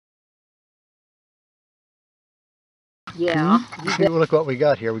Yeah. Look what we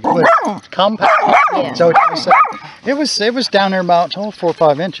got here. We got compact. Yeah. So it was down there about 4 or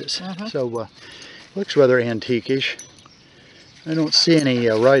 5 inches. So looks rather antique-ish. I don't see any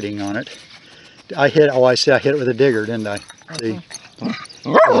writing on it. I hit it with a digger, didn't I? See?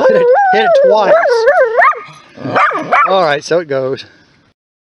 hit it twice. All right, so it goes.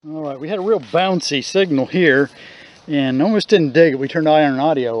 All right, we had a real bouncy signal here and almost didn't dig it. We turned iron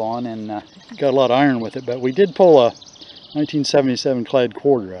audio on and got a lot of iron with it, but we did pull a 1977 clad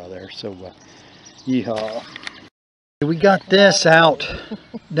quarter out of there, so yeehaw. We got this out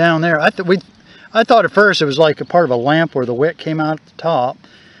down there. I thought at first it was like a part of a lamp where the wick came out at the top,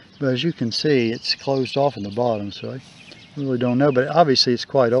 but as you can see, it's closed off in the bottom, so I really don't know, but obviously it's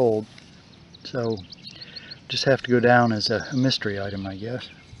quite old, so just have to go down as a mystery item, I guess.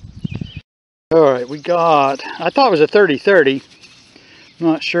 All right, we got, I thought it was a 30-30. I'm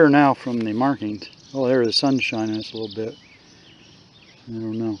not sure now from the markings. Oh, there the sun's shining us a little bit. I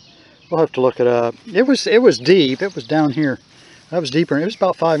don't know. We'll have to look it up. It was deep. It was down here. That was deeper. It was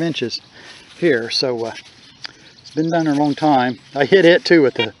about 5 inches here. So it's been down there a long time. I hit it too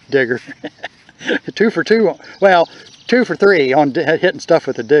with the digger. 2 for 2. Well, 2 for 3 on hitting stuff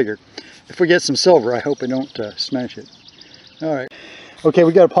with the digger. If we get some silver, I hope I don't smash it. All right. Okay,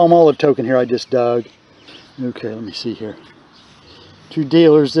 we got a palm olive token here I just dug. Okay, let me see here. 2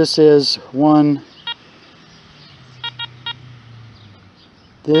 dealers. This is one.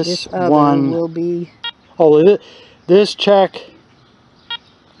 This one will be. Oh, this check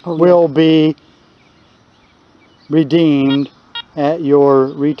will be redeemed at your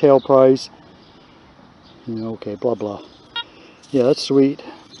retail price. Okay, blah blah. Yeah, that's sweet.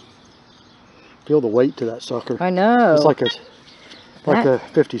 Feel the weight to that sucker. I know. It's like a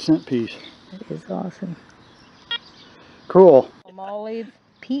 50-cent piece. That is awesome. Cool. Palm Olive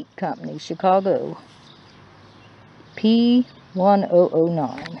Peat Company, Chicago.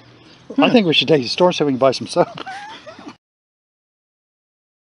 P1009. I think we should take it to the store so we can buy some soap.